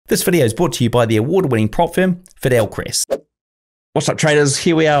This video is brought to you by the award-winning prop firm, Crest. What's up, traders?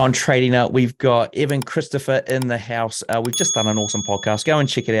 Here we are on Trading Out. We've got Evan Christopher in the house. We've just done an awesome podcast. Go and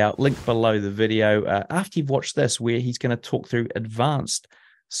check it out. Link below the video. After you've watched this, where he's going to talk through advanced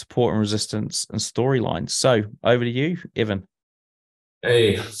support and resistance and storylines. So over to you, Evan.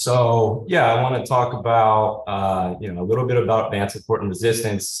 Hey, so yeah, I want to talk about a little bit about advanced support and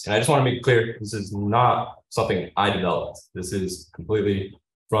resistance. And I just want to make it clear, this is not something I developed. This is completely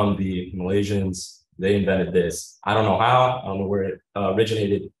from the Malaysians. They invented this. I don't know how, I don't know where it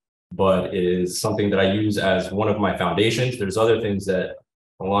originated, but it is something that I use as one of my foundations. There's other things that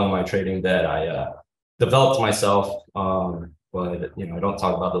along my trading that I developed myself, but I don't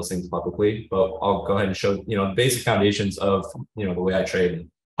talk about those things publicly. But I'll go ahead and show the basic foundations of the way I trade and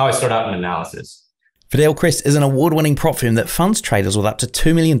how I start out in analysis. Crest is an award-winning prop firm that funds traders with up to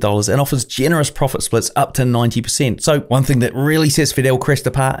 $2 million and offers generous profit splits up to 90%. So one thing that really sets Crest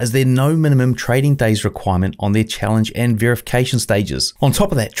apart is their no minimum trading days requirement on their challenge and verification stages. On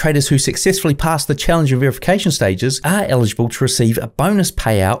top of that, traders who successfully pass the challenge and verification stages are eligible to receive a bonus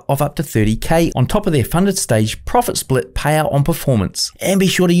payout of up to $30K on top of their funded stage profit split payout on performance. And be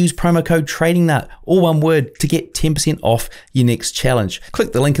sure to use promo code TradingNut, all one word, to get 10% off your next challenge.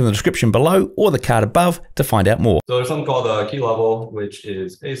 Click the link in the description below or the card above to find out more. So there's something called a key level, which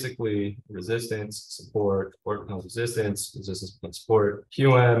is basically resistance, support becomes resistance, resistance becomes support,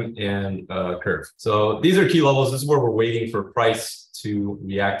 QM, and curve. So these are key levels. This is where we're waiting for price to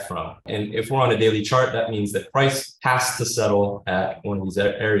react from. And if we're on a daily chart, that means that price has to settle at one of these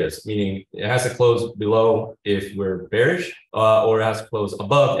areas, meaning it has to close below if we're bearish, or it has to close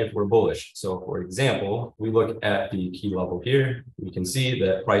above if we're bullish. So for example, we look at the key level here, we can see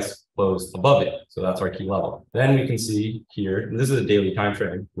that price closed above it. So that's our key level. Then we can see here, and this is a daily time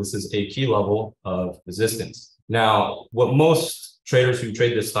frame, this is a key level of resistance. Now, what most traders who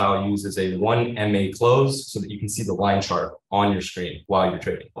trade this style use is a 1 MA close so that you can see the line chart on your screen while you're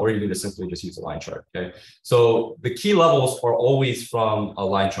trading, or you can just simply use a line chart. Okay, so the key levels are always from a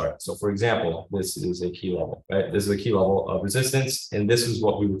line chart. So for example, this is a key level, right? This is a key level of resistance, and this is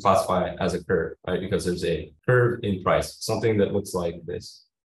what we would classify as a curve, right? Because there's a curve in price, something that looks like this.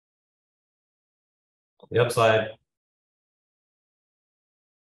 On the upside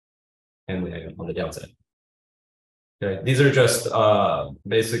and on the downside. Okay, these are just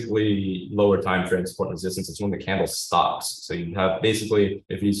basically lower time frame support and resistance. It's when the candle stops. So you have basically,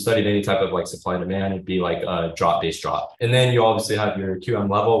 if you studied any type of like supply and demand, it'd be like a drop-based drop. And then you obviously have your QM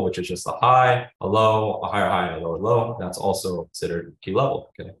level, which is just a high, a low, a higher high, and a lower low. That's also considered key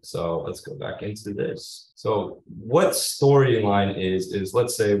level. Okay, so let's go back into this. So what storyline is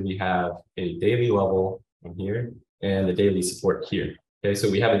let's say we have a daily level from here and a daily support here. Okay,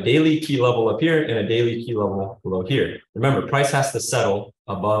 so we have a daily key level up here and a daily key level below here. Remember, price has to settle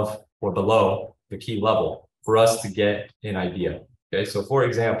above or below the key level for us to get an idea. Okay, so for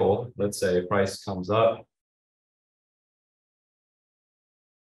example, let's say price comes up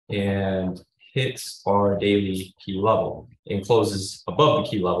and hits our daily key level and closes above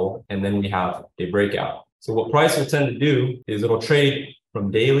the key level, and then we have a breakout. So what price will tend to do is it'll trade from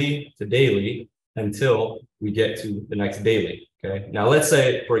daily to daily until we get to the next daily. Okay, now let's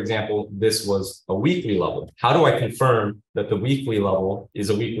say, for example, this was a weekly level. How do I confirm that the weekly level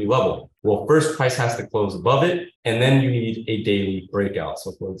is a weekly level? Well, first price has to close above it, and then you need a daily breakout.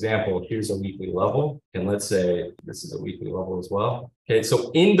 So for example, here's a weekly level, and let's say this is a weekly level as well. Okay,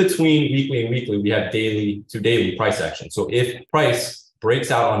 so in between weekly and weekly, we have daily to daily price action. So if price breaks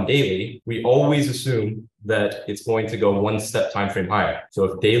out on daily, we always assume that it's going to go one step time frame higher. So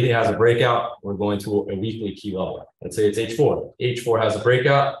if daily has a breakout, we're going to a weekly key level. Let's say it's H4. H4 has a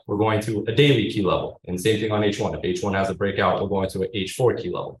breakout, we're going to a daily key level. And same thing on H1. If H1 has a breakout, we're going to an H4 key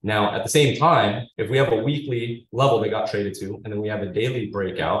level. Now, at the same time, if we have a weekly level that got traded to, and then we have a daily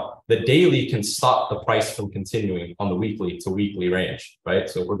breakout, the daily can stop the price from continuing on the weekly to weekly range, right?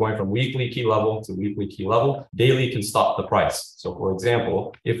 So if we're going from weekly key level to weekly key level, daily can stop the price. So for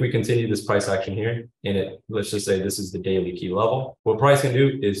example, if we continue this price action here, and let's just say this is the daily key level, what price can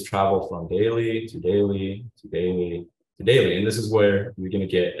do is travel from daily to daily to daily to daily. And this is where you're going to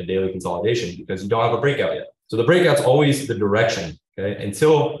get a daily consolidation because you don't have a breakout yet. So the breakout's always the direction. Okay,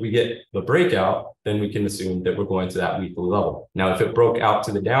 until we get the breakout, then we can assume that we're going to that weekly level. Now, if it broke out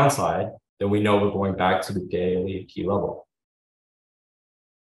to the downside, then we know we're going back to the daily key level.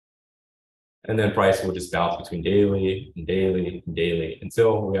 And then price will just bounce between daily and daily and daily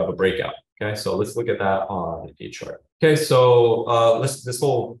until we have a breakout. Okay, so let's look at that on the day chart. Okay, so this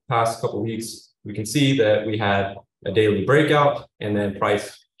whole past couple of weeks, we can see that we had a daily breakout and then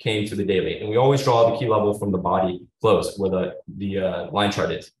price came to the daily. And we always draw the key level from the body close where the line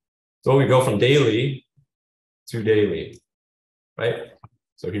chart is. So we go from daily to daily, right?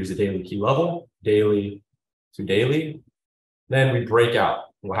 So here's the daily key level, daily to daily. Then we break out.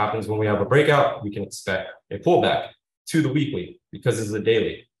 What happens when we have a breakout? We can expect a pullback to the weekly because this is a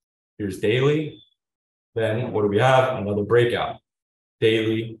daily. Here's daily. Then what do we have? Another breakout.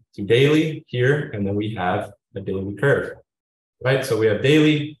 Daily to daily here, and then we have a daily curve, right? So we have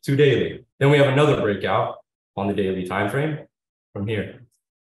daily to daily. Then we have another breakout on the daily time frame from here.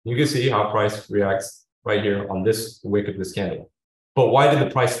 You can see how price reacts right here on this wick of this candle. But why did the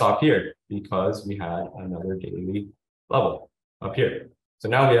price stop here? Because we had another daily level up here. So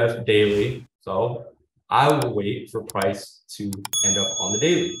now we have daily. So I will wait for price to end up on the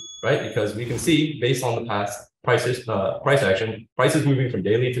daily, right? Because we can see based on the past price action, price is moving from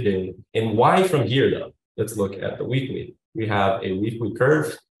daily to daily. And why from here though? Let's look at the weekly. We have a weekly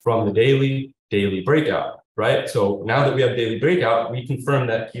curve from the daily breakout, right? So now that we have daily breakout, we confirm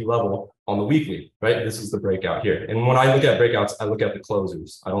that key level on the weekly, right? This is the breakout here. And when I look at breakouts, I look at the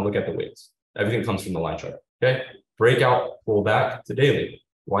closers. I don't look at the wicks. Everything comes from the line chart, okay? Breakout, pull back to daily.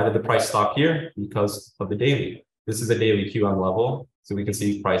 Why did the price stop here? Because of the daily. This is a daily QM level. So we can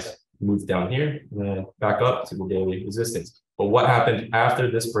see price move down here and then back up to the daily resistance. But what happened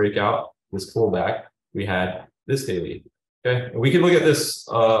after this breakout, this pullback, we had this daily. Okay, and we can look at this,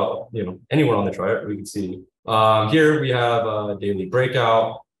 anywhere on the chart. We can see here we have a daily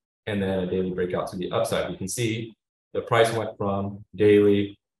breakout and then a daily breakout to the upside. We can see the price went from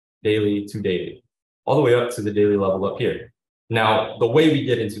daily to daily, all the way up to the daily level up here. Now, the way we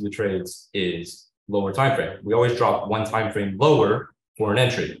get into the trades is lower time frame. We always drop one time frame lower for an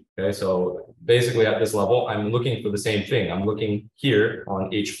entry. Okay, so basically at this level, I'm looking for the same thing. I'm looking here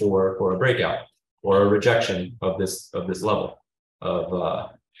on H4 for a breakout or a rejection of this level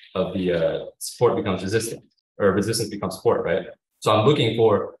of the support becomes resistance, or resistance becomes support, right? So I'm looking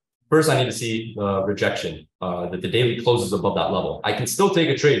for, first I need to see the rejection, that the daily closes above that level. I can still take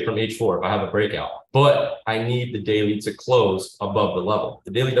a trade from H4 if I have a breakout, but I need the daily to close above the level. If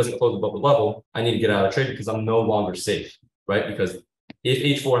the daily doesn't close above the level, I need to get out of the trade because I'm no longer safe, right? Because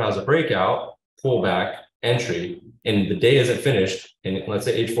if H4 has a breakout, pullback, entry, and the day isn't finished, and let's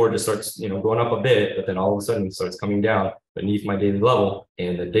say H4 just starts, going up a bit, but then all of a sudden it starts coming down beneath my daily level,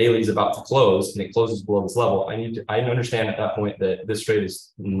 and the daily is about to close, and it closes below this level, I understand at that point that this trade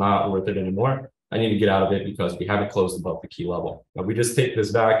is not worth it anymore. I need to get out of it because we haven't closed above the key level. Now we just take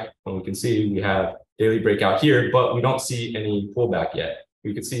this back, and we can see we have daily breakout here, but we don't see any pullback yet.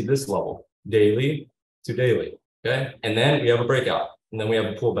 We can see this level, daily to daily, okay? And then we have a breakout, and then we have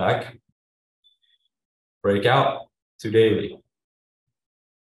a pullback, breakout to daily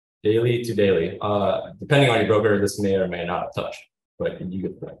to daily. Depending on your broker, this may or may not have touched, but you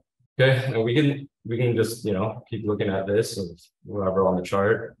get the point. Okay, and we can just keep looking at this or whatever on the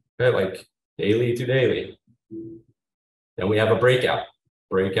chart. Okay, like daily to daily. Then we have a breakout,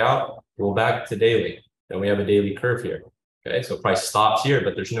 pullback to daily. Then we have a daily curve here. Okay, so price stops here,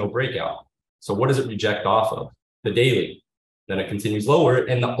 but there's no breakout. So what does it reject off of? The daily. Then it continues lower,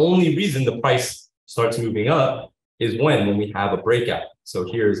 and the only reason the price starts moving up is when we have a breakout. So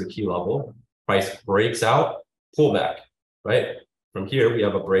here's a key level, price breaks out, pullback, right? From here, we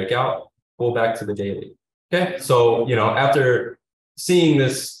have a breakout, pullback to the daily. Okay, so, after seeing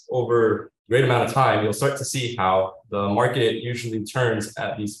this over a great amount of time, you'll start to see how the market usually turns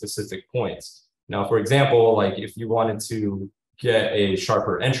at these specific points. Now, for example, like if you wanted to get a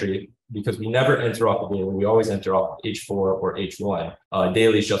sharper entry, because we never enter off the daily, we always enter off H4 or H1.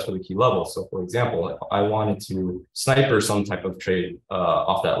 Daily is just for the key level. So for example, if I wanted to sniper some type of trade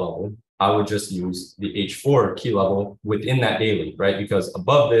off that level, I would just use the H4 key level within that daily, right? Because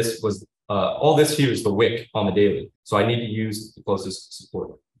above this was, all this here is the wick on the daily. So I need to use the closest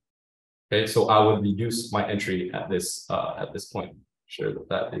support. Okay, so I would reduce my entry at this point. Sure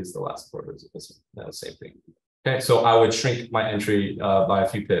that is the last support, is the same thing. Okay, so I would shrink my entry by a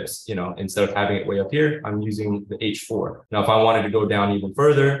few pips. Instead of having it way up here, I'm using the H4. Now, if I wanted to go down even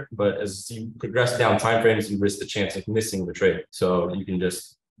further, but as you progress down timeframes, you risk the chance of missing the trade. So you can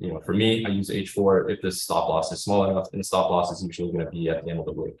just, for me, I use H4 if the stop loss is small enough, and the stop loss is usually going to be at the end of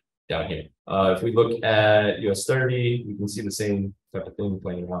the wick down here. If we look at US 30, you can see the same type of thing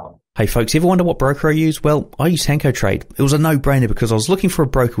playing out. Hey folks, ever wonder what broker I use? Well, I use Hanko Trade. It was a no-brainer because I was looking for a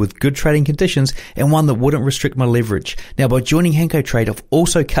broker with good trading conditions and one that wouldn't restrict my leverage. Now, by joining Hanko Trade, I've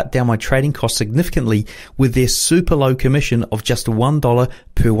also cut down my trading costs significantly with their super low commission of just $1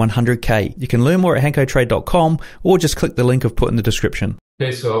 per 100K. You can learn more at hankotrade.com or just click the link I've put in the description.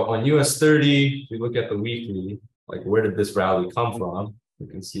 Okay, so on US 30, we look at the weekly, like where did this rally come from? You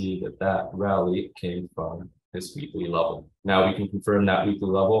can see that rally came from this weekly level. Now we can confirm that weekly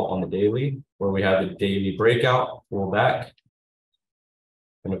level on the daily, where we have the daily breakout, pull back.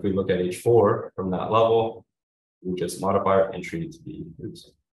 And if we look at H4 from that level, we just modify our entry to be here.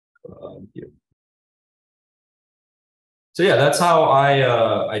 So yeah, that's how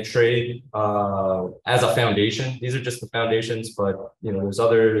I trade as a foundation. These are just the foundations, but there's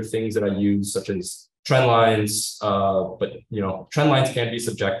other things that I use, such as trend lines. But trend lines can be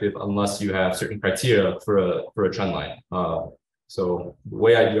subjective unless you have certain criteria for a trend line. So the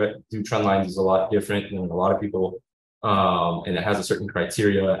way I do trend lines is a lot different than a lot of people, and it has a certain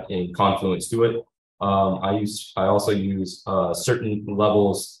criteria and confluence to it. I also use certain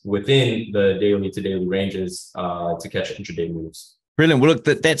levels within the daily to daily ranges to catch intraday moves. Brilliant. Well, look,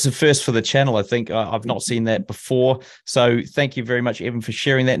 that's a first for the channel. I think I've not seen that before. So thank you very much, Evan, for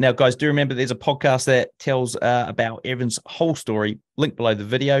sharing that. Now, guys, do remember there's a podcast that tells about Evan's whole story, link below the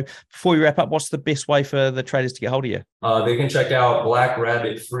video. Before we wrap up, what's the best way for the traders to get hold of you? They can check out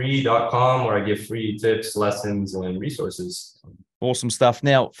blackrabbitfree.com, where I give free tips, lessons, and resources. Awesome stuff.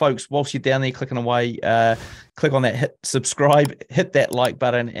 Now, folks, whilst you're down there clicking away, click on that, hit subscribe, hit that like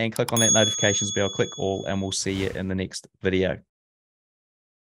button, and click on that notifications bell, click all, and we'll see you in the next video.